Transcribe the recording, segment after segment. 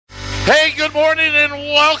Hey, good morning and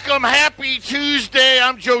welcome. Happy Tuesday.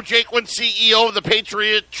 I'm Joe Jaquin, CEO of the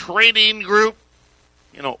Patriot Trading Group.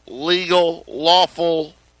 You know, legal,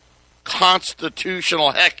 lawful,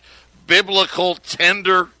 constitutional, heck, biblical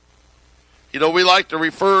tender. You know, we like to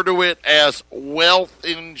refer to it as wealth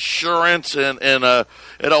insurance in a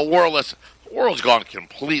world the world's gone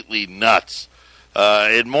completely nuts.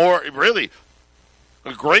 And more, really,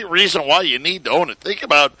 a great reason why you need to own it. Think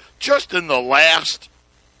about just in the last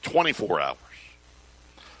 24 hours.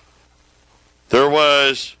 There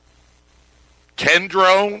was 10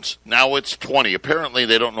 drones. Now it's 20. Apparently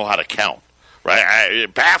they don't know how to count.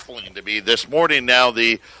 Right? Baffling to me. This morning now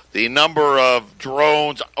the number of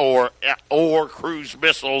drones or cruise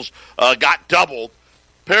missiles got doubled.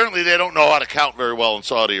 Apparently they don't know how to count very well in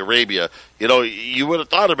Saudi Arabia. You know, you would have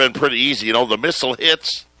thought it would have been pretty easy. You know, the missile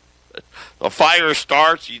hits, the fire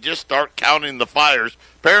starts, you just start counting the fires.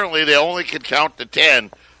 Apparently they only can count to 10.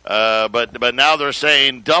 But now they're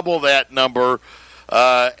saying double that number,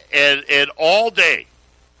 and all day.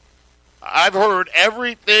 I've heard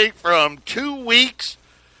everything from 2 weeks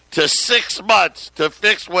to 6 months to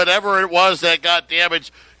fix whatever it was that got damaged.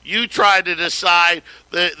 You tried to decide.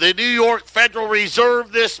 The New York Federal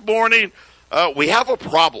Reserve this morning, we have a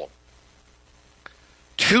problem.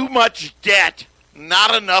 Too much debt,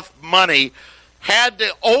 not enough money, had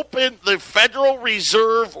to open the Federal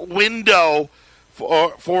Reserve window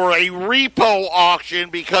for a repo auction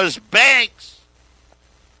because banks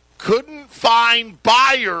couldn't find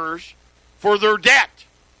buyers for their debt,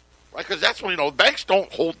 right? Because that's when, banks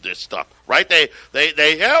don't hold this stuff, right? They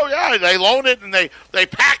loan it and they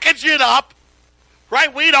package it up,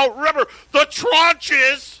 right? We don't remember the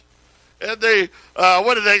tranches and the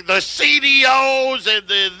CDOs and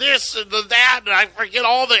the this and the that, and I forget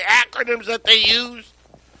all the acronyms that they use,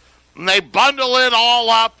 and they bundle it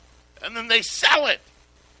all up. And then they sell it.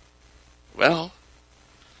 Well,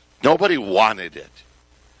 nobody wanted it.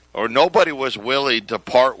 Or nobody was willing to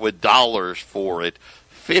part with dollars for it.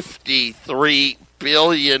 $53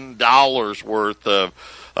 billion worth of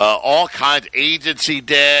all kinds of agency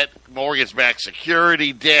debt, mortgage-backed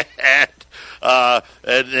security debt.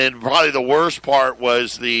 And probably the worst part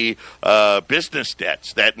was the business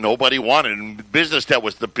debts that nobody wanted. And business debt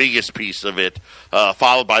was the biggest piece of it,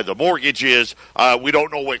 followed by the mortgages. We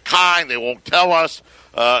don't know what kind. They won't tell us.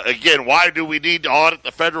 Again, why do we need to audit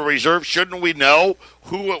the Federal Reserve? Shouldn't we know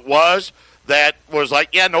who it was that was like,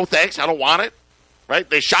 yeah, no thanks, I don't want it? Right?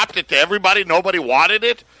 They shopped it to everybody. Nobody wanted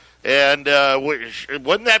it. And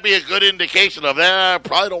wouldn't that be a good indication of, I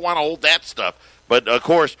probably don't want to hold that stuff? But, of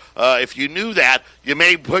course, if you knew that, you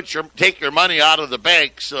may take your money out of the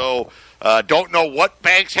bank. So don't know what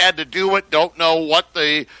banks had to do it. Don't know what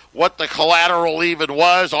the collateral even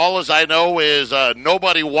was. All as I know is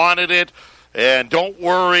nobody wanted it. And don't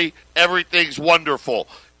worry, everything's wonderful.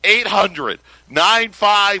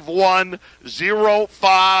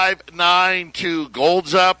 800-951-0592.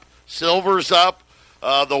 Gold's up, silver's up.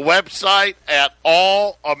 The website at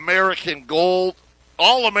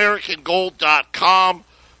allamericangold.com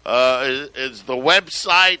is the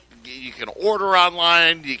website. You can order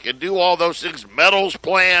online. You can do all those things, metals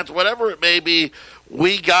plans, whatever it may be.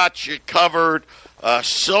 We got you covered.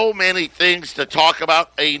 So many things to talk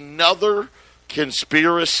about. Another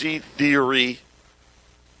conspiracy theory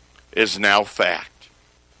is now fact.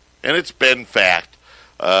 And it's been fact.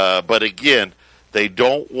 But again, they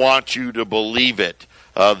don't want you to believe it.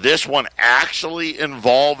 This one actually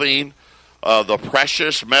involving the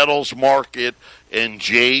precious metals market and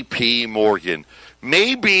J.P. Morgan.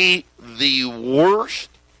 Maybe the worst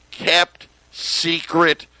kept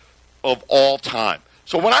secret of all time.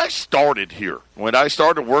 So when I started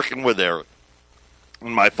working with Eric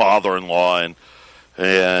and my father-in-law,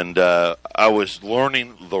 and I was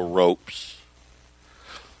learning the ropes.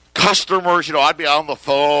 Customers, I'd be on the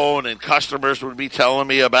phone, and customers would be telling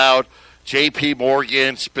me about J.P.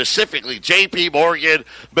 Morgan, specifically J.P. Morgan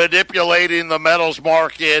manipulating the metals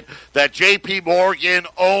market, that J.P. Morgan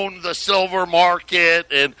owned the silver market,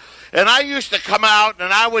 and I used to come out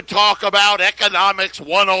and I would talk about Economics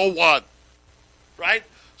 101, right?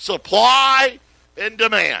 Supply and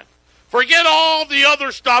demand. Forget all the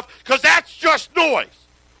other stuff, because that's just noise.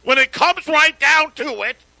 When it comes right down to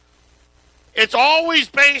it, it's always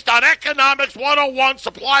based on Economics 101,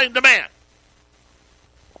 supply and demand.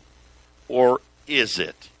 Or is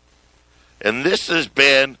it? And this has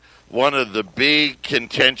been one of the big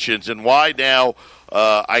contentions, and why now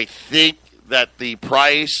I think that the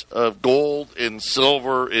price of gold and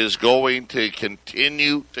silver is going to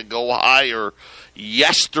continue to go higher.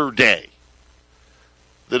 Yesterday,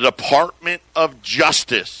 the Department of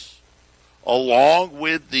Justice along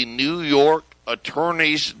with the New York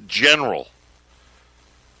attorneys general,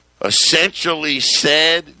 essentially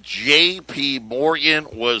said J.P. Morgan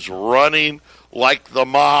was running like the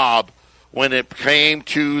mob when it came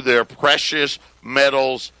to their precious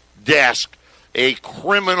metals desk, a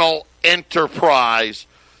criminal enterprise.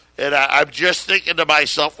 And I'm just thinking to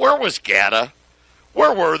myself, where was Gatta?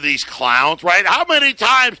 Where were these clowns, right? How many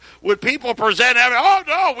times would people present evidence? Oh,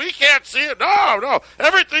 no, we can't see it. No,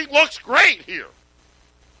 everything looks great here.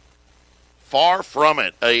 Far from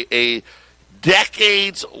it. A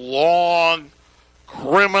decades-long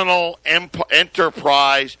criminal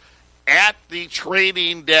enterprise at the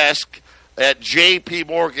trading desk at J.P.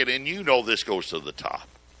 Morgan. And you know this goes to the top.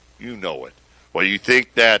 You know it. Well, you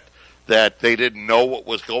think that they didn't know what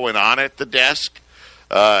was going on at the desk?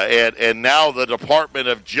 And now the Department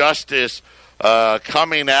of Justice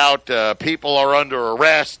coming out, people are under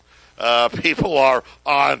arrest, people are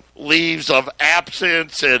on leaves of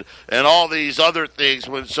absence, and all these other things.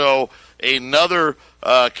 So another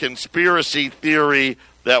conspiracy theory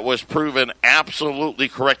that was proven absolutely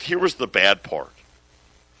correct. Here was the bad part.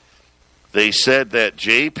 They said that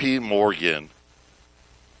J.P. Morgan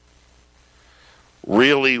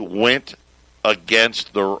really went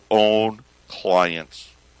against their own clients,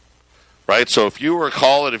 right? So if you were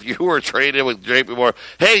calling, if you were trading with J.P. Morgan,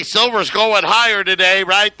 hey, silver's going higher today,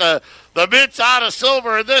 right? The mint's out of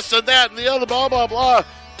silver and this and that and the other, blah, blah, blah.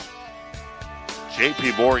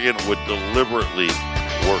 J.P. Morgan would deliberately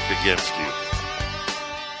work against you.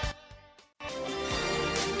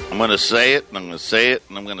 I'm going to say it, and I'm going to say it,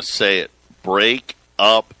 and I'm going to say it. Break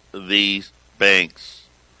up these banks.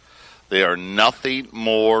 They are nothing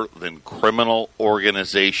more than criminal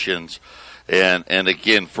organizations. And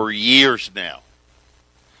again, for years now,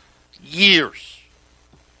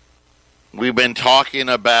 we've been talking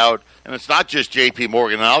about, and it's not just J.P.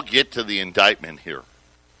 Morgan, and I'll get to the indictment here,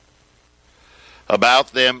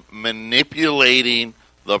 about them manipulating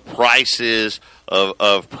the prices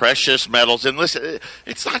of precious metals. And listen,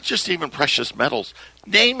 it's not just even precious metals.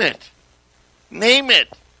 Name it.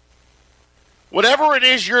 Whatever it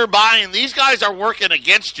is you're buying, these guys are working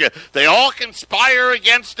against you. They all conspire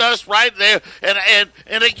against us, right?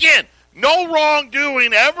 And again, no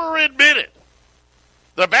wrongdoing ever admitted.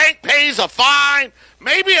 The bank pays a fine.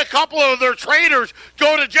 Maybe a couple of their traders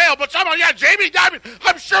go to jail. But somehow, Jamie Dimon,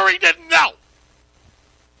 I'm sure he didn't know.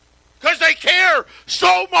 Because they care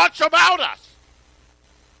so much about us.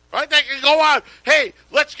 Right? They can go on, hey,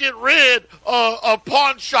 let's get rid of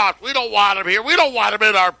pawn shops. We don't want them here. We don't want them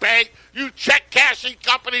in our bank. You check cashing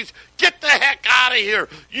companies, get the heck out of here.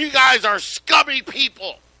 You guys are scummy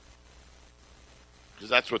people. Because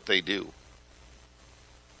that's what they do.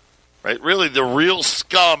 Right? Really, the real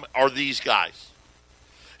scum are these guys.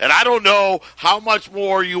 And I don't know how much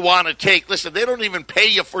more you want to take. Listen, they don't even pay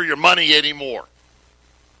you for your money anymore.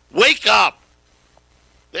 Wake up.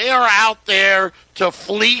 They are out there to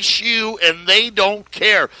fleece you, and they don't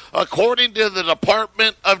care. According to the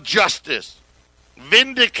Department of Justice,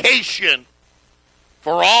 vindication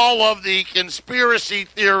for all of the conspiracy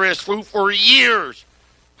theorists who for years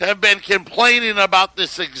have been complaining about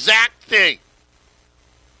this exact thing.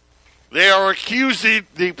 They are accusing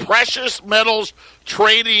the precious metals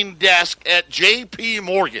trading desk at J.P.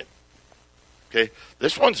 Morgan. Okay,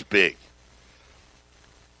 this one's big.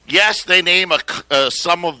 Yes, they name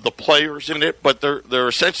some of the players in it, but they're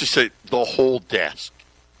essentially saying the whole desk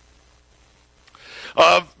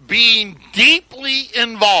of being deeply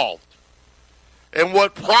involved in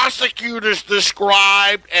what prosecutors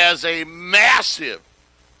described as a massive,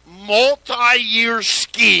 multi-year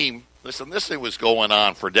scheme. Listen, this thing was going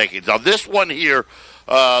on for decades. Now, this one here,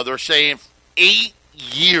 they're saying 8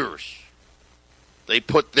 years. They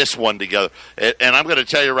put this one together. And I'm going to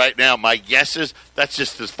tell you right now, my guess is that's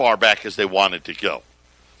just as far back as they wanted to go.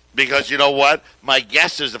 Because you know what? My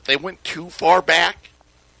guess is if they went too far back,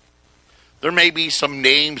 there may be some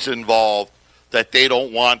names involved that they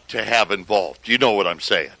don't want to have involved. You know what I'm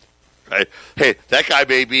saying, right? Hey, that guy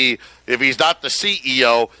may be, if he's not the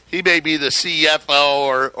CEO, he may be the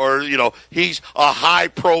CFO or you know, he's a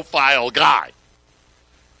high-profile guy,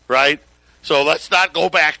 right? So let's not go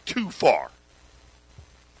back too far.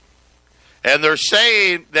 And they're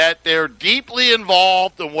saying that they're deeply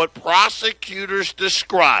involved in what prosecutors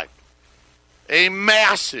describe a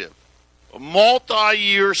massive,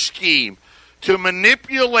 multi-year scheme to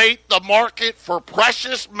manipulate the market for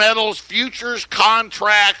precious metals futures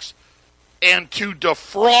contracts and to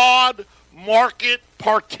defraud market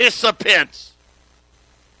participants.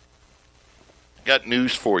 Got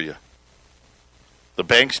news for you. The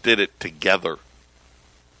banks did it together.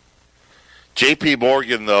 J.P.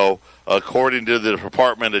 Morgan, though, according to the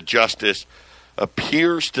Department of Justice,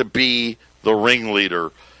 appears to be the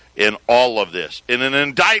ringleader in all of this. In an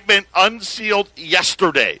indictment unsealed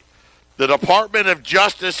yesterday, the Department of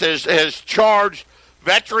Justice has charged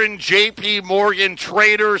veteran J.P. Morgan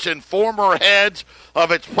traders and former heads of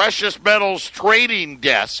its precious metals trading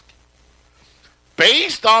desk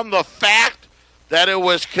based on the fact that it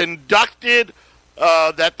was conducted,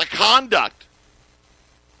 that the conduct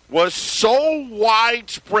was so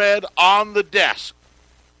widespread on the desk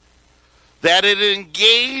that it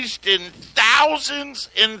engaged in thousands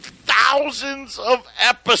and thousands of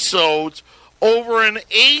episodes over an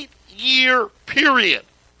 8-year period.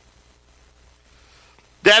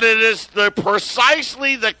 That it is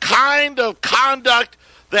precisely the kind of conduct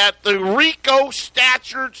that the RICO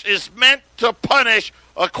statutes is meant to punish,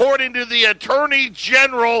 according to the Attorney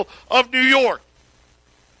General of New York.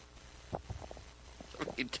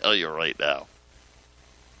 Let me tell you right now.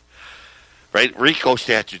 Right? RICO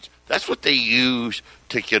statutes, that's what they use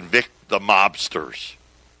to convict the mobsters.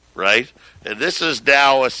 Right? And this is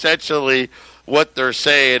now essentially what they're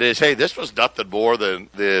saying is, hey, this was nothing more than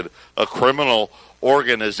a criminal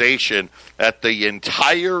organization at the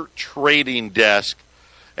entire trading desk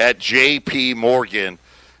at J.P. Morgan,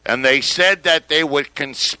 and they said that they would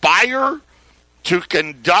conspire to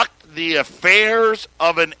conduct the affairs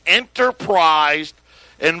of an enterprise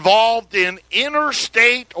involved in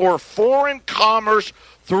interstate or foreign commerce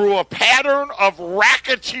through a pattern of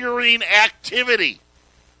racketeering activity.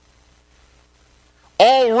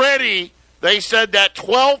 Already, they said that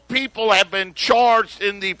 12 people have been charged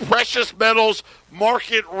in the precious metals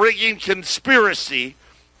market rigging conspiracy.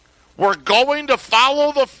 We're going to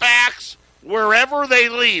follow the facts wherever they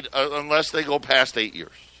lead, unless they go past 8 years.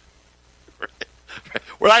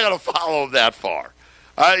 We're not going to follow them that far.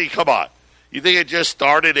 Come on. You think it just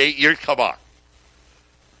started 8 years? Come on.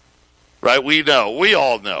 Right? We know. We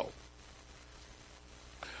all know.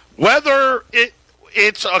 Whether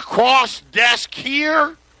it's across desk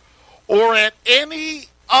here or at any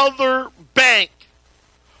other bank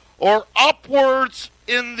or upwards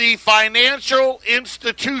in the financial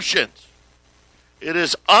institutions, it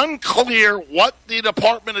is unclear what the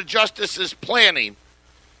Department of Justice is planning.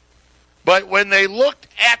 But when they looked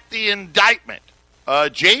at the indictment,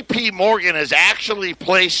 J.P. Morgan has actually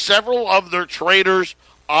placed several of their traders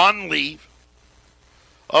on leave.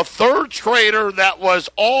 A third trader that was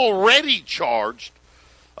already charged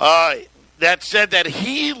that said that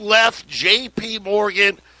he left J.P.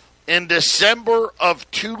 Morgan in December of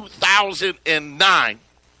 2009.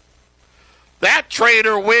 That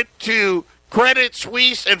trader went to Credit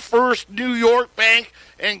Suisse and First New York Bank,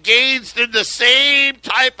 engaged in the same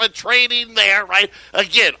type of trading there, right?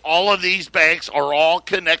 Again, all of these banks are all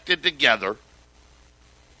connected together.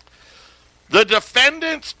 The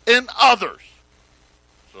defendants and others.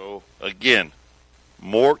 So, again,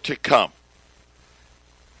 more to come.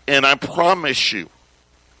 And I promise you,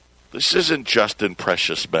 this isn't just in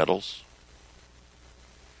precious metals,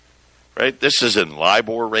 right? This is in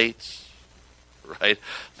LIBOR rates, right?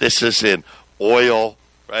 This is in oil,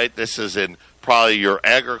 right? This is in probably your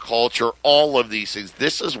agriculture, all of these things.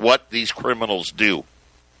 This is what these criminals do.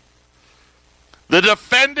 The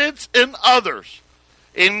defendants and others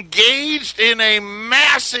engaged in a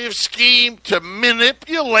massive scheme to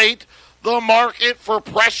manipulate the market for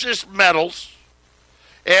precious metals,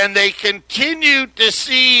 and they continue to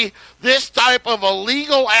see this type of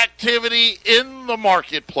illegal activity in the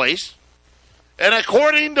marketplace. And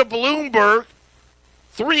according to Bloomberg,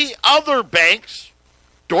 3 other banks,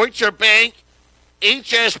 Deutsche Bank,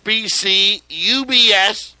 HSBC,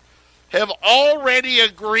 UBS, have already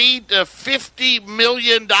agreed to $50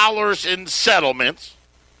 million in settlements.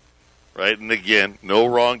 Right? And again, no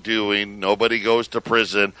wrongdoing. Nobody goes to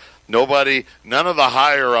prison. None of the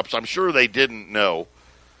higher-ups, I'm sure they didn't know.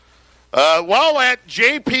 While at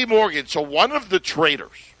J.P. Morgan, so one of the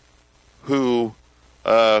traders who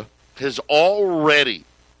has already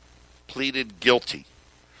pleaded guilty.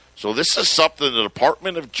 So this is something the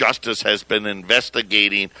Department of Justice has been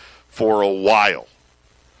investigating for a while.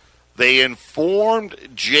 They informed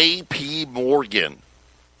J.P. Morgan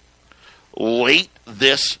late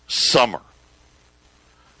this summer.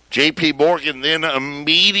 J.P. Morgan then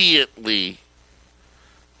immediately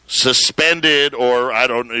suspended or,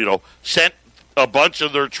 sent a bunch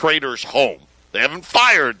of their traders home. They haven't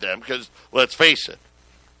fired them because, let's face it,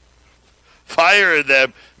 firing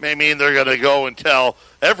them may mean they're going to go and tell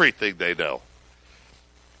everything they know.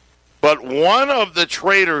 But one of the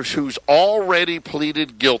traders who's already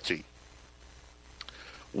pleaded guilty,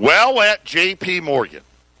 well, at J.P. Morgan,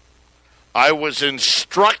 I was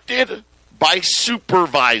instructed by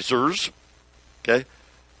supervisors, okay,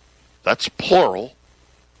 that's plural,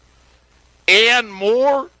 and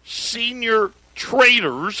more senior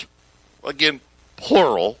traders, again,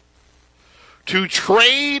 plural, to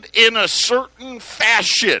trade in a certain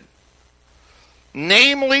fashion,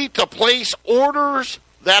 namely to place orders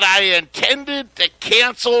that I intended to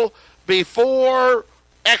cancel before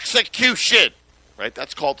execution. Right?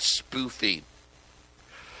 That's called spoofing.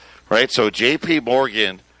 Right? So J.P.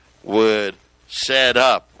 Morgan would set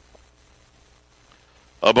up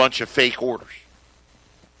a bunch of fake orders.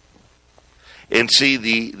 And see,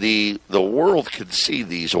 the world can see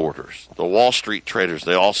these orders. The Wall Street traders,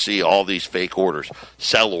 they all see all these fake orders,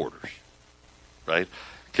 sell orders, right?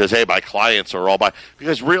 Because, hey, my clients are all buying.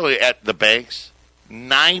 Because really, at the banks,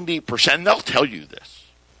 90%, they'll tell you this,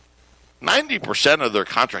 90% of their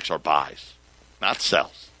contracts are buys, not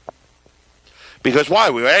sells. Because why?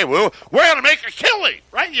 We're going to make a killing,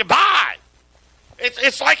 right? You buy.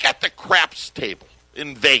 It's like at the craps table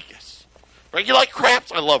in Vegas, right? You like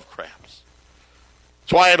craps? I love craps.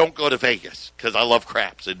 That's why I don't go to Vegas, because I love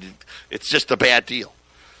craps. And it's just a bad deal.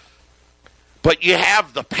 But you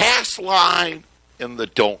have the pass line and the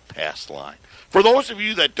don't pass line. For those of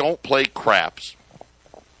you that don't play craps,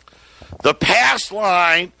 the pass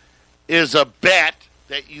line is a bet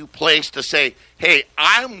that you place to say, hey,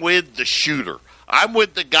 I'm with the shooter. I'm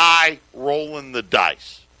with the guy rolling the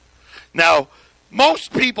dice. Now,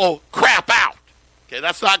 most people crap out. Okay,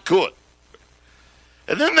 that's not good.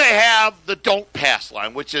 And then they have the don't pass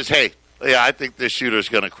line, which is, hey, yeah, I think this shooter's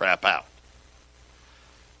going to crap out.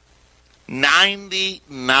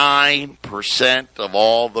 99% of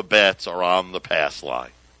all the bets are on the pass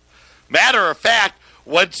line. Matter of fact,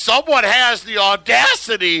 when someone has the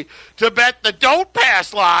audacity to bet the don't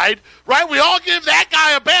pass line, right, we all give that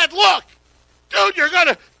guy a bad look. Dude, you're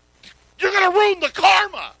gonna ruin the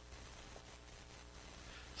karma.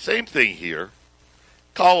 Same thing here.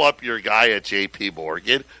 Call up your guy at J.P.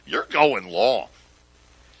 Morgan. You're going long.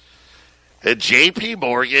 At J.P.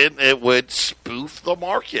 Morgan, it would spoof the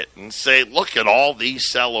market and say, look at all these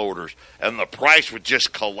sell orders. And the price would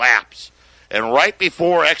just collapse. And right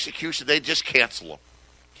before execution, they just cancel them.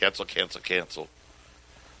 Cancel.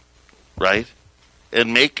 Right?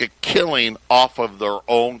 And make a killing off of their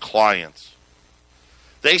own clients.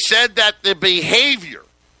 They said that the behavior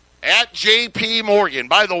at J.P. Morgan,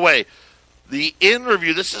 by the way, the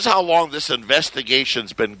interview, this is how long this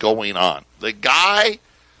investigation's been going on. The guy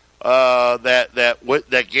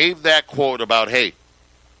that gave that quote about, hey,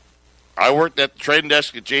 I worked at the trading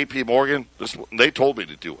desk at J.P. Morgan. They told me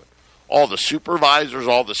to do it. All the supervisors,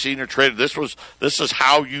 all the senior traders, this is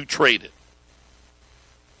how you traded.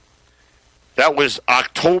 That was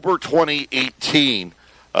October 2018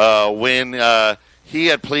 when he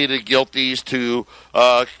had pleaded guilty to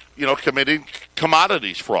committing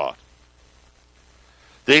commodities fraud.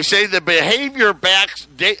 They say the behavior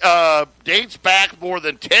dates back more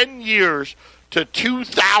than 10 years to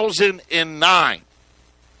 2009.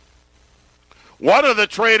 One of the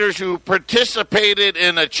traders who participated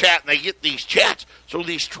in a chat, and they get these chats, so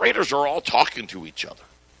these traders are all talking to each other.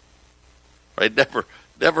 Right?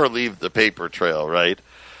 Never leave the paper trail, right?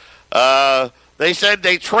 They said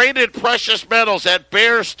they traded precious metals at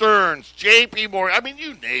Bear Stearns, J.P. Morgan. I mean,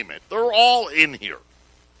 you name it. They're all in here.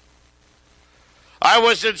 I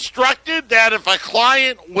was instructed that if a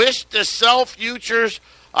client wished to sell futures,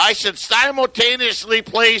 I should simultaneously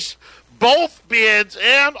place both bids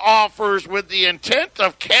and offers with the intent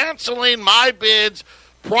of canceling my bids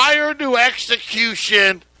prior to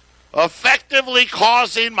execution, effectively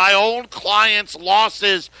causing my own clients'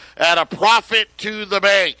 losses at a profit to the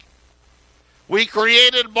bank. We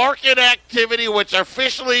created market activity which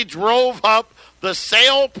officially drove up the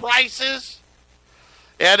sale prices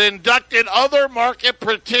and inducted other market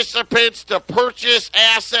participants to purchase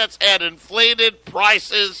assets at inflated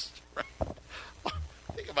prices.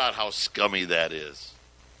 Think about how scummy that is.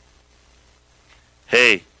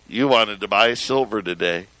 Hey, you wanted to buy silver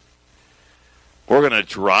today. We're going to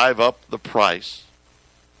drive up the price.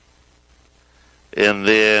 And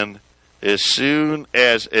then as soon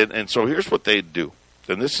as, and so here's what they do.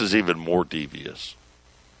 And this is even more devious.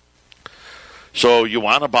 So you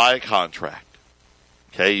want to buy a contract.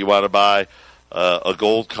 Okay, you want to buy a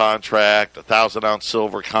gold contract, 1,000-ounce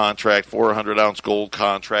silver contract, 400-ounce gold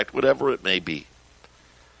contract, whatever it may be.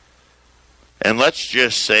 And let's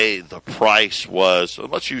just say the price was,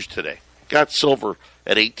 let's use today. Got silver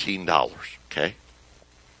at $18, okay?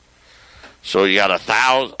 So you got a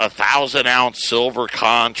 1,000-ounce silver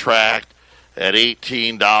contract at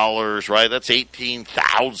 $18, right? That's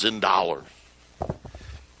 $18,000.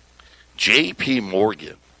 J.P.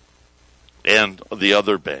 Morgan and the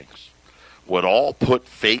other banks would all put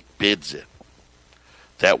fake bids in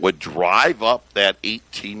that would drive up that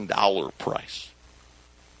 $18 price.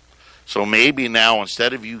 So maybe now,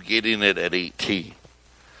 instead of you getting it at 18,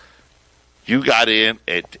 you got in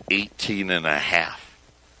at 18.5.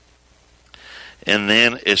 And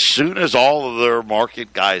then as soon as all of their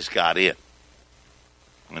market guys got in,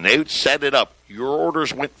 and they would set it up, your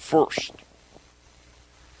orders went first.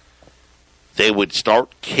 They would start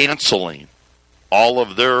canceling all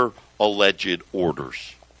of their alleged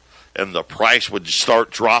orders. And the price would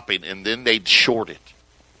start dropping, and then they'd short it.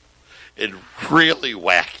 It'd really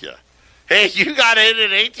whack you. Hey, you got in at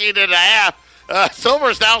 18.5.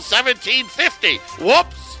 Silver's now $17.50.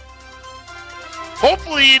 Whoops.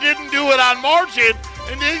 Hopefully you didn't do it on margin,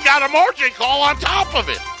 and then got a margin call on top of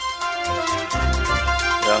it.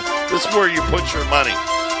 Yeah, this is where you put your money.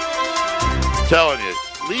 I'm telling you,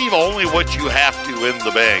 leave only what you have to in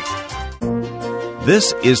the bank.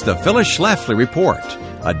 This is the Phyllis Schlafly Report,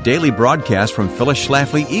 a daily broadcast from Phyllis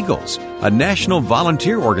Schlafly Eagles, a national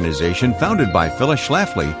volunteer organization founded by Phyllis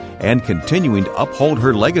Schlafly and continuing to uphold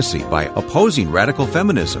her legacy by opposing radical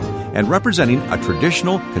feminism and representing a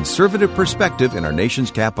traditional conservative perspective in our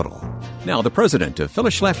nation's capital. Now, the president of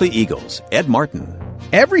Phyllis Schlafly Eagles, Ed Martin.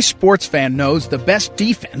 Every sports fan knows the best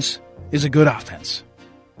defense is a good offense.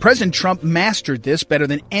 President Trump mastered this better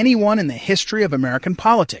than anyone in the history of American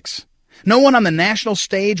politics. No one on the national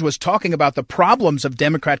stage was talking about the problems of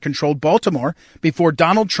Democrat-controlled Baltimore before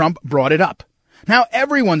Donald Trump brought it up. Now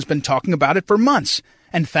everyone's been talking about it for months,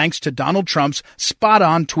 and thanks to Donald Trump's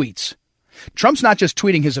spot-on tweets. Trump's not just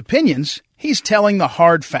tweeting his opinions, he's telling the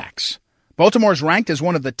hard facts. Baltimore's ranked as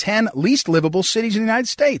one of the 10 least livable cities in the United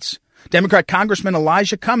States. Democrat Congressman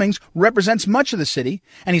Elijah Cummings represents much of the city,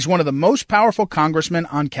 and he's one of the most powerful congressmen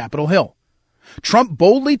on Capitol Hill. Trump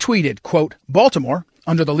boldly tweeted, quote, Baltimore,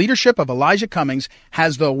 under the leadership of Elijah Cummings,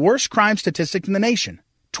 has the worst crime statistic in the nation.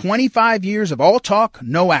 25 years of all talk,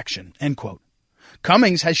 no action, end quote.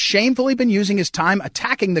 Cummings has shamefully been using his time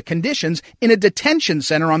attacking the conditions in a detention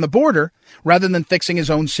center on the border rather than fixing his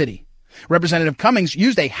own city. Representative Cummings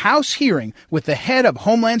used a House hearing with the head of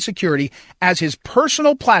Homeland Security as his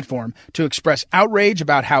personal platform to express outrage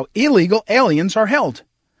about how illegal aliens are held.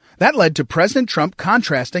 That led to President Trump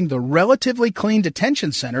contrasting the relatively clean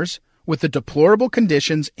detention centers with the deplorable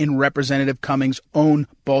conditions in Representative Cummings' own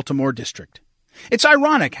Baltimore district. It's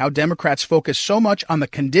ironic how Democrats focus so much on the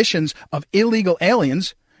conditions of illegal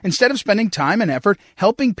aliens instead of spending time and effort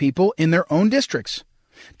helping people in their own districts.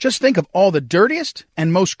 Just think of all the dirtiest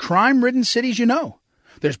and most crime-ridden cities you know.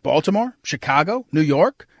 There's Baltimore, Chicago, New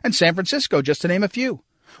York, and San Francisco, just to name a few.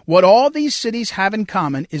 What all these cities have in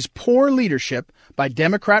common is poor leadership by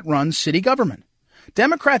Democrat-run city government.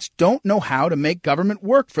 Democrats don't know how to make government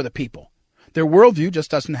work for the people. Their worldview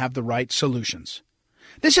just doesn't have the right solutions.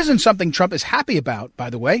 This isn't something Trump is happy about,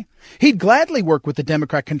 by the way. He'd gladly work with the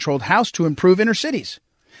Democrat-controlled House to improve inner cities.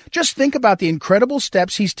 Just think about the incredible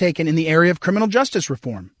steps he's taken in the area of criminal justice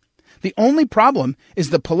reform. The only problem is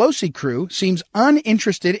the Pelosi crew seems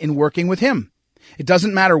uninterested in working with him. It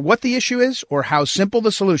doesn't matter what the issue is or how simple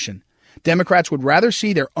the solution. Democrats would rather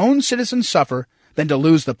see their own citizens suffer than to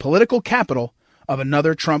lose the political capital of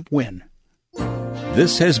another Trump win.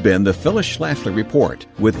 This has been the Phyllis Schlafly Report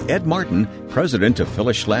with Ed Martin, president of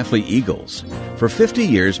Phyllis Schlafly Eagles. For 50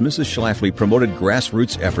 years, Mrs. Schlafly promoted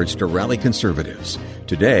grassroots efforts to rally conservatives.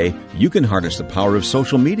 Today, you can harness the power of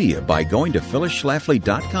social media by going to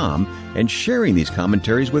phyllisschlafly.com and sharing these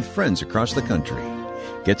commentaries with friends across the country.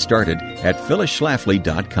 Get started at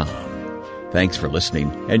phyllisschlafly.com. Thanks for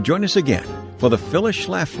listening, and join us again for the Phyllis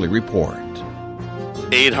Schlafly Report.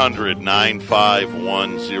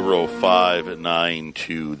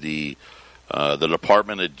 800-951-0592. The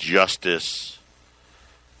Department of Justice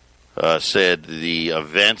said the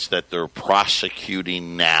events that they're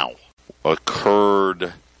prosecuting now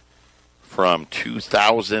occurred from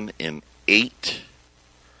 2008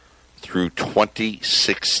 through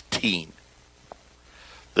 2016.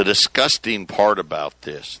 The disgusting part about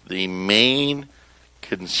this, the main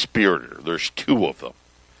conspirator, there's two of them,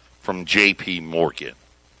 from J.P. Morgan.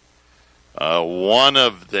 One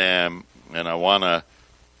of them, and I want to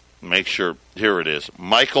make sure, here it is,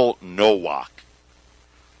 Michael Nowak.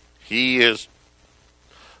 He is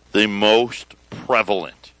the most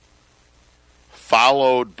prevalent,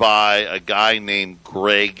 followed by a guy named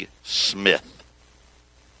Greg Smith.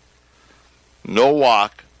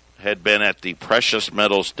 Nowak had been at the precious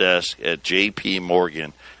metals desk at J.P.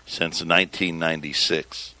 Morgan since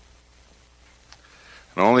 1996.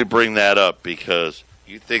 And I only bring that up because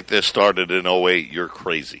you think this started in 08, you're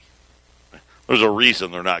crazy. There's a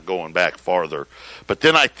reason they're not going back farther. But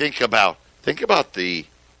then I think about Think about the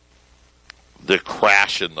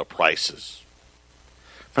crash in the prices.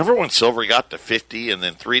 Remember when silver got to 50 and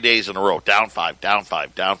then 3 days in a row, down 5, down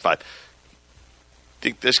 5, down 5?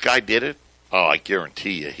 Think this guy did it? Oh, I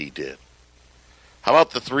guarantee you he did. How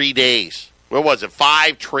about the 3 days? What was it?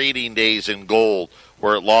 5 trading days in gold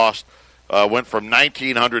where it lost, went from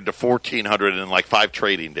 1,900 to 1,400 in like 5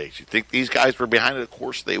 trading days. You think these guys were behind it? Of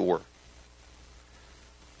course they were.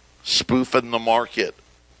 Spoofing the market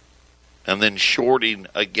and then shorting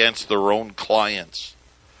against their own clients.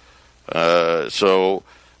 So,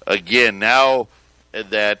 again, now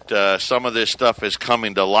that some of this stuff is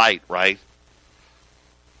coming to light, right?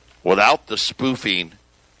 Without the spoofing,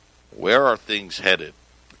 where are things headed,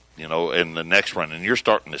 in the next run? And you're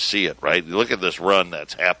starting to see it, right? You look at this run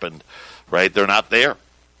that's happened, right? They're not there.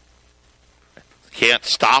 Can't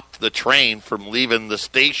stop the train from leaving the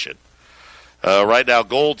station. Right now,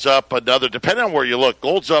 gold's up another, depending on where you look,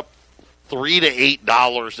 gold's up $3 to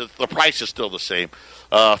 $8. The price is still the same.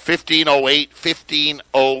 1508,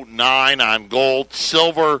 1509 on gold.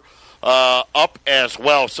 Silver up as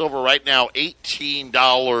well. Silver right now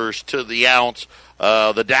 $18 to the ounce.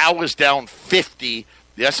 The Dow is down 50.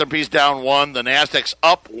 The S&P's down 1. The Nasdaq's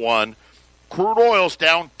up 1. Crude oil's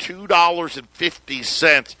down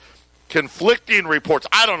 $2.50. Conflicting reports.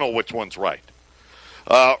 I don't know which one's right.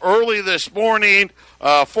 Early this morning,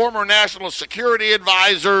 former national security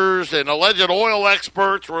advisors and alleged oil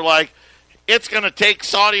experts were like, it's going to take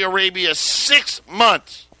Saudi Arabia 6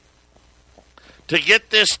 months to get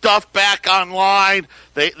this stuff back online.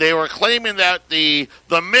 They were claiming that the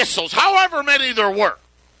missiles, however many there were,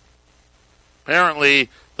 apparently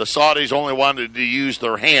the Saudis only wanted to use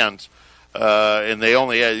their hands, and they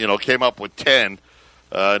only came up with 10.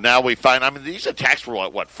 Now we find, these attacks were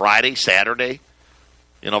what, Friday, Saturday?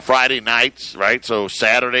 Friday nights, right? So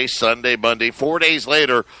Saturday, Sunday, Monday. 4 days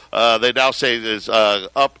later, they now say there's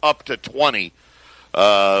up to 20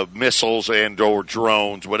 missiles and or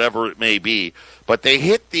drones, whatever it may be. But they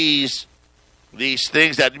hit these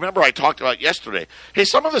things that, remember I talked about yesterday. Hey,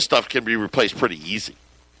 some of the stuff can be replaced pretty easy,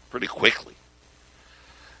 pretty quickly.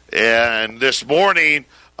 And this morning,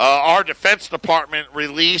 our Defense Department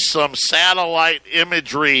released some satellite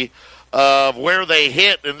imagery of where they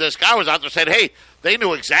hit. And this guy was out there saying, hey, they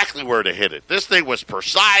knew exactly where to hit it. This thing was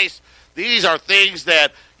precise. These are things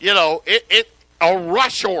that, a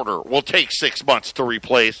rush order will take 6 months to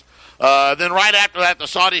replace. Then right after that, the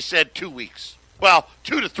Saudis said 2 weeks. Well,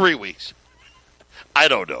 2 to 3 weeks. I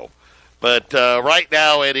don't know. But right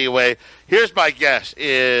now, anyway, here's my guess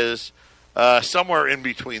is somewhere in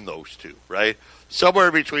between those two, right?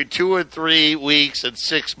 Somewhere between 2 and 3 weeks and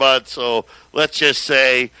 6 months. So let's just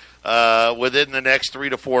say within the next 3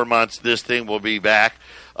 to 4 months, this thing will be back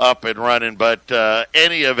up and running. But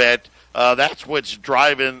any event, that's what's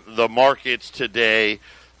driving the markets today.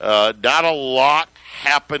 Not a lot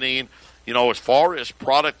happening, as far as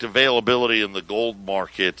product availability in the gold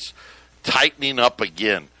markets, tightening up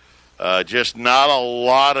again. Just not a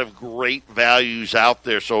lot of great values out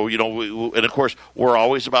there. So, and of course, we're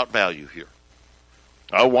always about value here.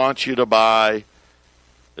 I want you to buy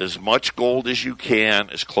as much gold as you can,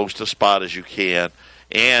 as close to spot as you can,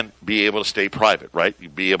 and be able to stay private, right? You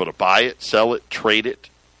be able to buy it, sell it, trade it.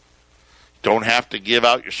 Don't have to give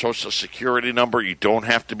out your Social Security number. You don't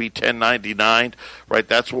have to be 1099, right?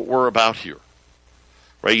 That's what we're about here,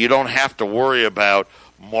 right? You don't have to worry about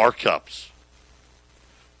markups.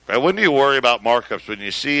 Right? When do you worry about markups? When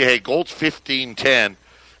you see, hey, gold's 1510,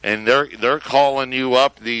 and they're calling you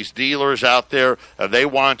up, these dealers out there, and they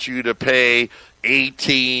want you to pay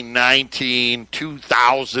 $18, $19,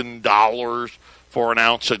 $2,000 for an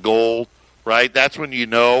ounce of gold, right? That's when you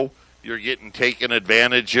know you're getting taken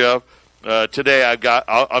advantage of. Today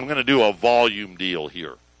I'm going to do a volume deal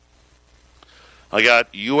here. I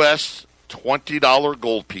got U.S. $20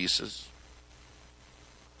 gold pieces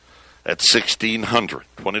at $1,600.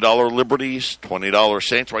 $20 Liberties, $20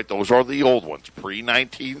 Saints, right? Those are the old ones,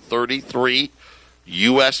 pre-1933,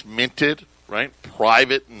 U.S. minted, right?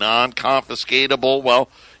 Private, non-confiscatable. Well,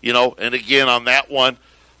 and again on that one,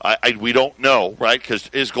 we don't know, right? Because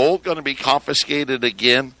is gold going to be confiscated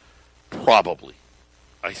again? Probably.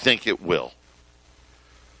 I think it will.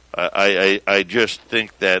 I just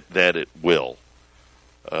think that it will.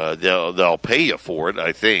 They'll pay you for it,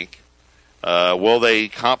 I think. Will they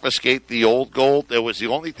confiscate the old gold? That was the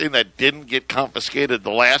only thing that didn't get confiscated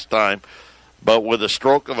the last time. But with a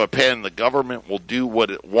stroke of a pen, the government will do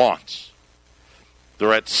what it wants.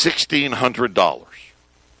 They're at $1,600.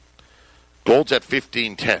 Gold's at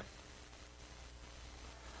 $1,510.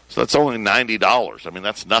 So that's only $90.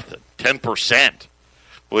 That's nothing. 10%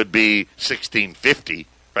 would be $1,650,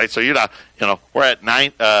 right? So you're not, we're at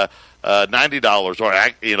 $90 or,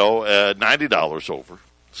 $90 over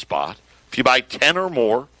spot. If you buy 10 or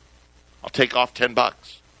more, I'll take off $10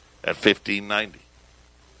 at $15.90.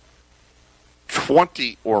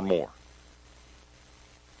 20 or more,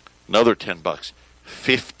 another $10,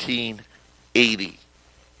 $15.80.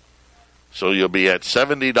 So you'll be at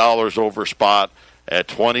 $70 over spot at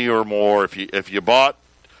 20 or more. If you buy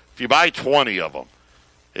 20 of them,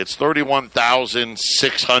 it's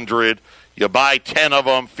 $31,600. You buy 10 of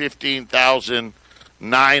them,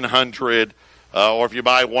 $15,900. Or if you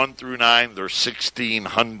buy 1 through 9, they're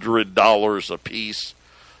 $1,600 a piece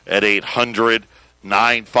at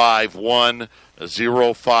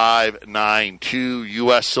 800-951-0592.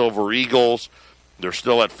 U.S. Silver Eagles, they're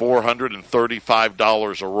still at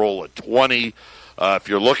 $435 a roll at 20. If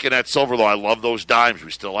you're looking at silver, though, I love those dimes.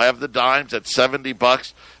 We still have the dimes at $70,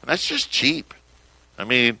 and that's just cheap. I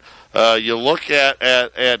mean, you look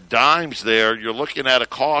at dimes there, you're looking at a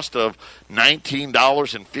cost of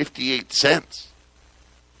 $19.58.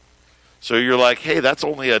 So you're like, hey, that's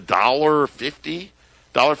only $1.50,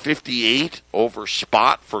 $1.58 over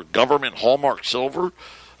spot for government hallmark silver.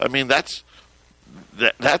 I mean, that's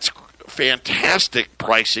fantastic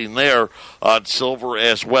pricing there on silver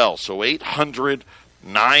as well. So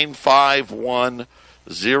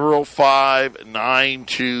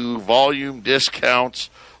 800-951-0592, volume discounts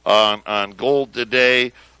on gold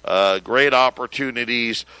today. Great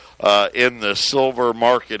opportunities in the silver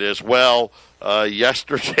market as well.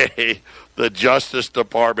 Yesterday, the Justice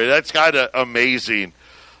Department, that's kind of amazing,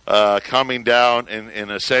 coming down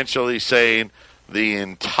and essentially saying the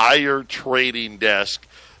entire trading desk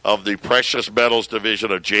of the Precious Metals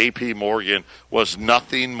Division of J.P. Morgan was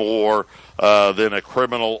nothing more than a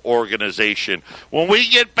criminal organization. When we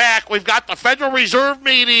get back, we've got the Federal Reserve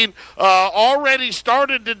meeting already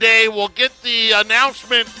started today. We'll get the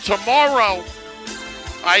announcement tomorrow.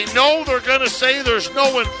 I know they're going to say there's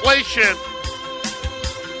no inflation.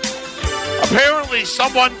 Apparently,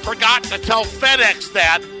 someone forgot to tell FedEx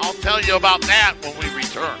that. I'll tell you about that when we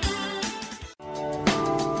return.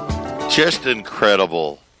 Just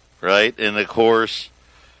incredible, right? And, of course,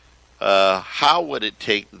 how would it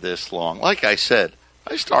take this long? Like I said,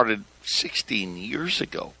 I started 16 years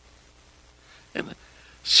ago. And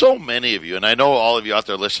so many of you, and I know all of you out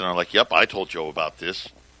there listening are like, yep, I told Joe about this.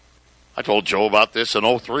 I told Joe about this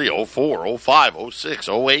in 03, 04, 05, 06,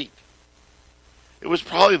 08. It was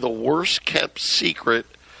probably the worst kept secret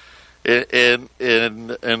in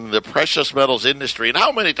the precious metals industry. And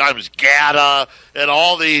how many times GATA and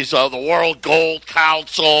all these, the World Gold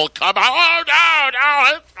Council come out, oh,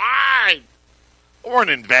 no, it's fine. They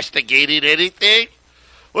weren't investigating anything.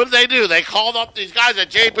 What did they do? They called up these guys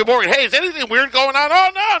at J.P. Morgan. Hey, is anything weird going on?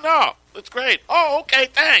 Oh, no, it's great. Oh, okay,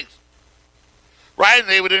 thanks. Right? And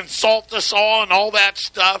they would insult us all and all that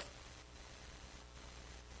stuff.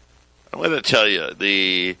 I'm going to tell you,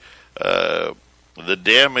 the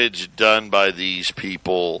damage done by these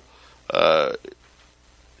people was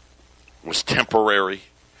temporary.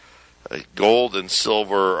 Gold and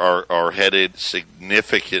silver are headed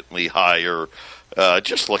significantly higher.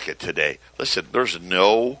 Just look at today. Listen, there's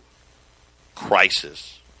no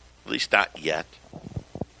crisis, at least not yet.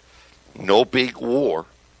 No big war,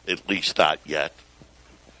 at least not yet.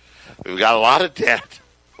 We've got a lot of debt.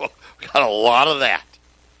 We've got a lot of that.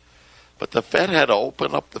 But the Fed had to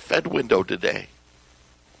open up the Fed window today.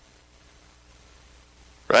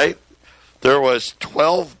 Right? There was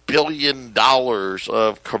 $12 billion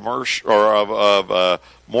of commercial or of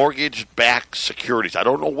mortgage-backed securities. I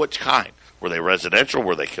don't know which kind. Were they residential?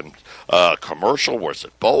 Were they commercial? Was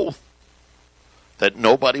it both? That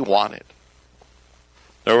nobody wanted.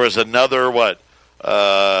 There was another,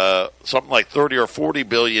 something like $30 or $40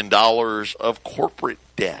 billion of corporate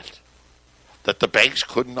debt that the banks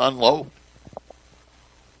couldn't unload.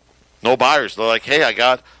 No buyers. They're like, hey, I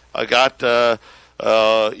got I don't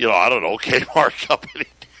know, Kmart company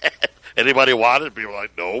debt. Anybody want it? People are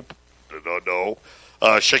like, nope, no.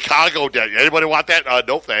 Chicago debt. Anybody want that?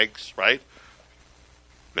 No, thanks, right?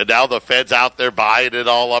 And now the Fed's out there buying it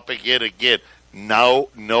all up again.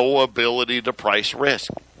 No ability to price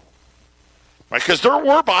risk. Right? Because there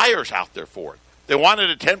were buyers out there for it. They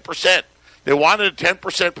wanted a 10%. They wanted a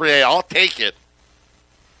 10% per day. I'll take it.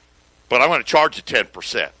 But I'm going to charge you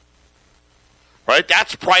 10%. Right?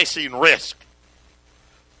 That's pricing risk.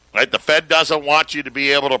 Right? The Fed doesn't want you to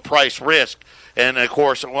be able to price risk. And, of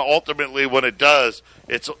course, ultimately when it does,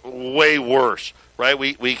 it's way worse. Right?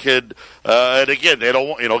 We could, and again, they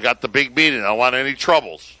don't, got the big meeting. They don't want any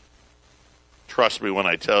troubles. Trust me when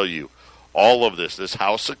I tell you, all of this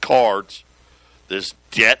house of cards, this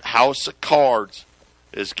debt house of cards,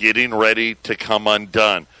 is getting ready to come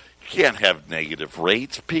undone. You can't have negative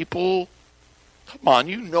rates, people. Come on,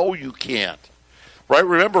 you know you can't. Right?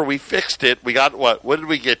 Remember, we fixed it. We got what? What did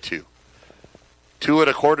we get to?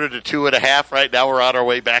 2.25 to 2.5. Right now we're on our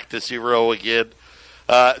way back to zero again.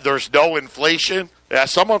 There's no inflation.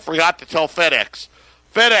 Someone forgot to tell FedEx.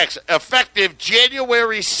 FedEx, effective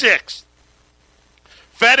January 6th.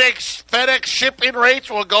 FedEx shipping rates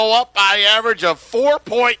will go up by an average of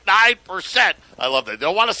 4.9%. I love that. They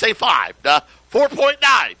don't want to say 5.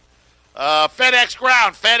 4.9. FedEx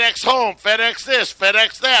Ground, FedEx Home, FedEx this,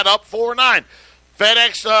 FedEx that, up 4.9.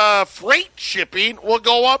 FedEx freight shipping will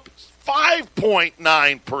go up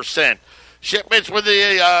 5.9%. Shipments with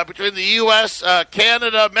between the U.S.,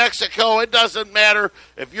 Canada, Mexico, it doesn't matter.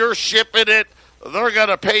 If you're shipping it, they're going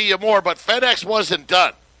to pay you more. But FedEx wasn't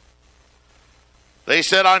done. They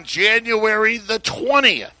said on January the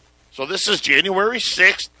 20th, so this is January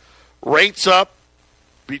 6th, rates up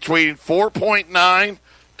between 4.9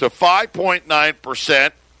 to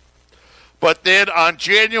 5.9%. But then on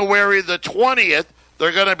January the 20th,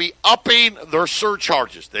 they're going to be upping their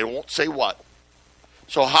surcharges. They won't say what.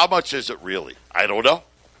 So how much is it really? I don't know.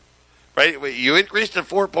 Right? You increased it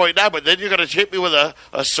 4.9, but then you're going to hit me with a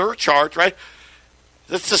surcharge, right?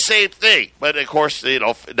 That's the same thing. But, of course,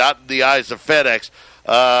 not in the eyes of FedEx.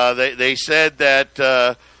 They said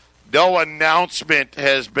that no announcement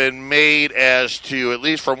has been made as to, at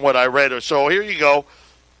least from what I read. So here you go.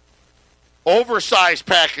 Oversized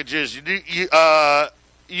packages,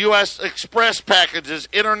 U.S. Express packages,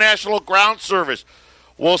 international ground service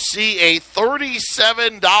will see a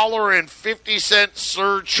 $37.50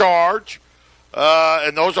 surcharge,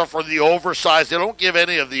 and those are for the oversized. They don't give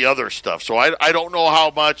any of the other stuff, so I don't know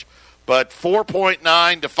how much, but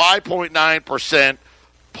 4.9 to 5.9%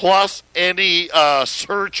 plus any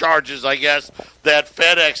surcharges, I guess, that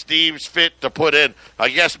FedEx deems fit to put in. I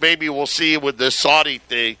guess maybe we'll see with this Saudi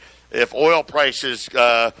thing if oil prices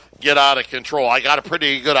get out of control. I got a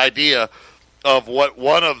pretty good idea of what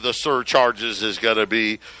one of the surcharges is going to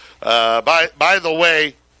be. By the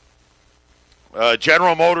way,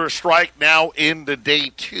 General Motors strike now into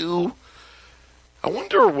day 2. I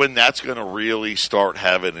wonder when that's going to really start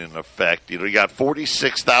having an effect. You got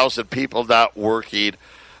 46,000 people not working.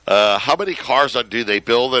 How many cars do they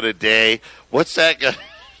build in a day? What's that going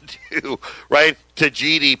to do, right, to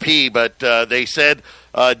GDP? But they said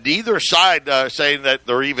neither side saying that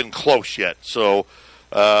they're even close yet. So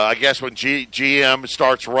I guess when GM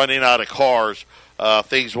starts running out of cars,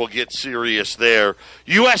 things will get serious there.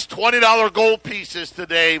 U.S. $20 gold pieces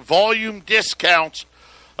today, volume discounts,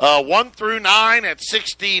 1 through 9 at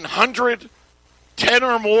 $1,600, 10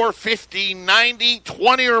 or more, $1,590,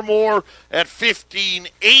 20 or more at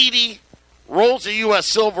 $1,580. Rolls of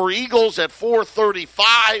U.S. Silver Eagles at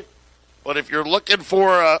 $435. But if you're looking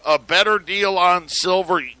for a better deal on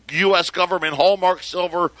silver, U.S. government hallmark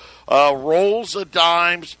silver, rolls of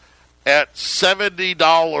dimes at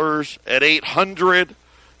 $70 at $800,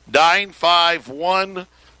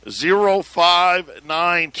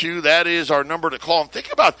 951-0592. That is our number to call. And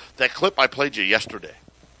think about that clip I played you yesterday,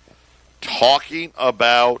 talking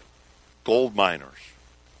about gold miners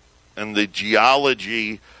and the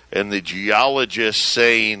geology and the geologists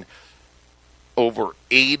saying over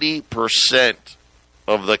 80%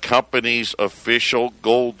 of the company's official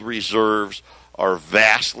gold reserves are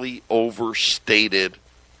vastly overstated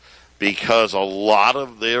because a lot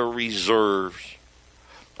of their reserves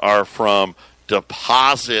are from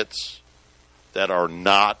deposits that are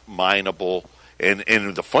not mineable.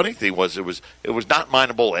 And the funny thing was it was not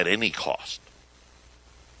mineable at any cost.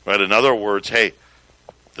 Right? In other words, hey,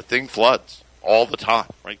 the thing floods all the time.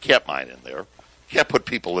 Right? You can't mine in there. You can't put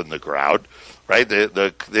people in the ground. Right?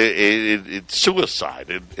 It's suicide.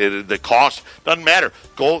 The cost doesn't matter.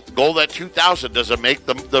 Gold at $2,000 doesn't make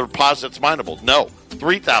the deposits mineable. No.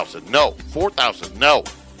 $3,000. No. $4,000. No.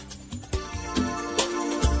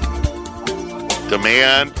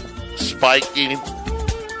 Demand spiking.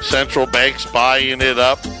 Central banks buying it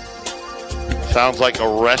up. Sounds like a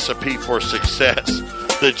recipe for success.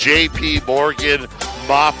 The J.P. Morgan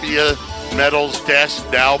Mafia metals desk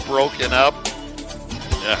now broken up.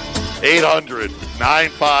 Yeah.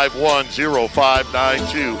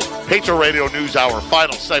 800-951-0592. Patriot Radio News Hour,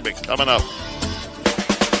 final segment coming up.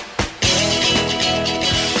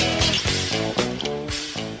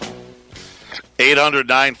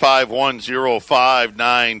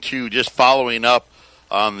 $800-951-0592. Just following up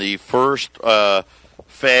on the first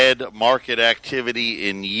Fed market activity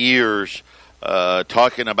in years,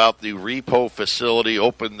 talking about the repo facility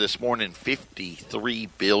opened this morning, $53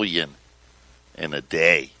 billion in a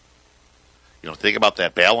day. Think about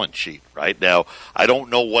that balance sheet right now. I don't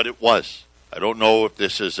know what it was. I don't know if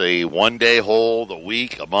this is a one-day hold, a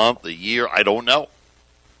week, a month, a year. I don't know.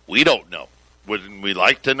 We don't know. Wouldn't we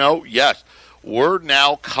like to know? Yes. We're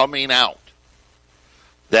now coming out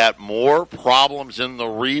that more problems in the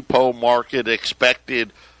repo market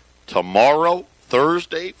expected tomorrow,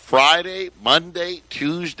 Thursday, Friday, Monday,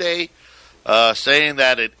 Tuesday, saying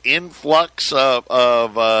that an influx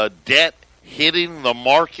of debt hitting the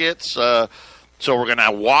markets. So we're going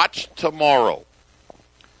to watch tomorrow.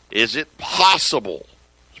 Is it possible?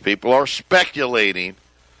 People are speculating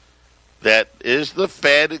that is the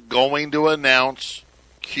Fed going to announce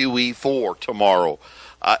QE4 tomorrow?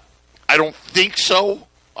 I don't think so.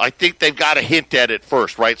 I think they've got to hint at it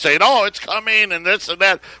first, right? Saying, oh, it's coming and this and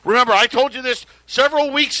that. Remember, I told you this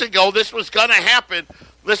several weeks ago. This was going to happen.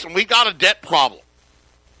 Listen, we got a debt problem.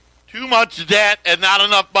 Too much debt and not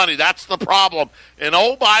enough money. That's the problem. And,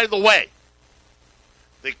 oh, by the way,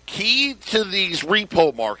 the key to these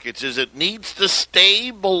repo markets is it needs to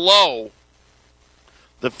stay below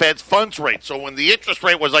the Fed's funds rate. So when the interest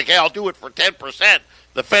rate was like, hey, I'll do it for 10%,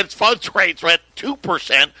 the Fed's funds rate's at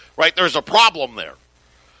 2%, right? There's a problem there.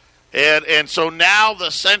 And so now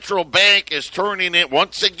the central bank is turning it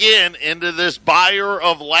once again into this buyer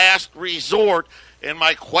of last resort. And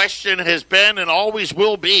my question has been and always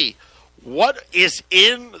will be, what is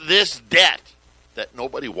in this debt that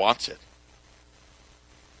nobody wants it?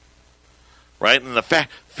 Right? And the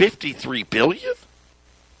fact, $53 billion?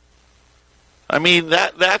 I mean,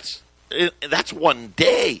 that's one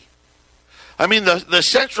day. I mean, the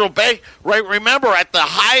central bank, right? Remember, at the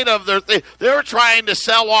height of their thing, they were trying to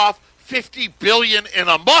sell off $50 billion in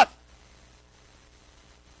a month,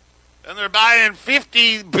 and they're buying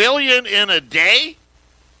 $50 billion in a day.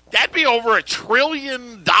 That'd be over $1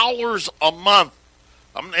 trillion a month.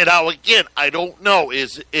 Now, again, I don't know.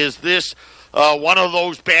 Is this one of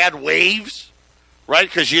those bad waves, right?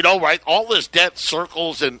 Because right, all this debt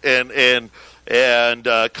circles and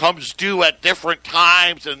comes due at different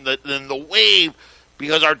times, and the wave,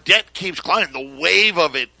 because our debt keeps climbing, the wave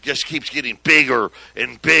of it just keeps getting bigger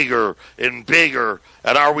and bigger and bigger.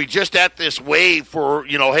 And are we just at this wave for,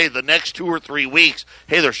 hey, the next 2 or 3 weeks,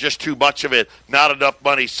 hey, there's just too much of it, not enough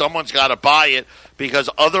money, someone's got to buy it, because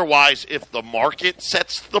otherwise, if the market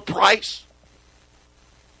sets the price,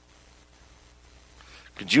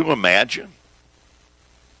 could you imagine?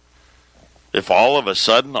 If all of a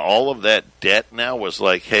sudden all of that debt now was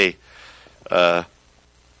like, hey,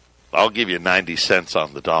 I'll give you 90 cents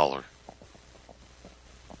on the dollar.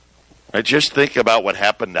 I just think about what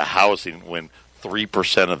happened to housing when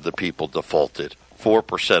 3% of the people defaulted,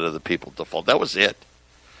 4% of the people defaulted. That was it.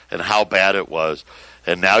 And how bad it was.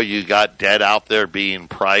 And now you got debt out there being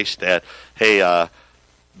priced at, hey,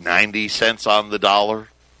 90 cents on the dollar.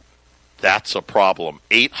 That's a problem.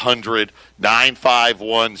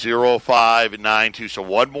 800-951-0592. So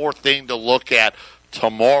one more thing to look at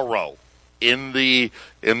tomorrow in the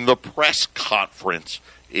press conference.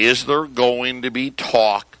 Is there going to be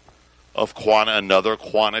talk of another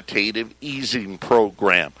quantitative easing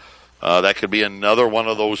program? That could be another one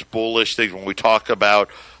of those bullish things. When we talk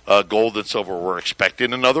about gold and silver, we're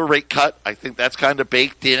expecting another rate cut. I think that's kind of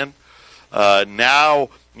baked in. Now,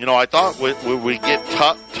 I thought we get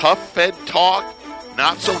tough Fed talk,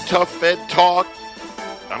 not so tough Fed talk.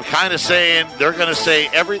 I'm kind of saying they're going to say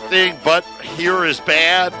everything but here is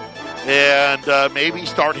bad, and maybe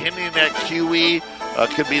start hinting at QE.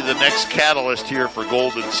 Could be the next catalyst here for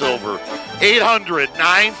gold and silver.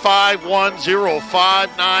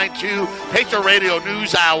 800-951-0592. Patriot Radio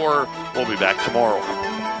News Hour. We'll be back tomorrow.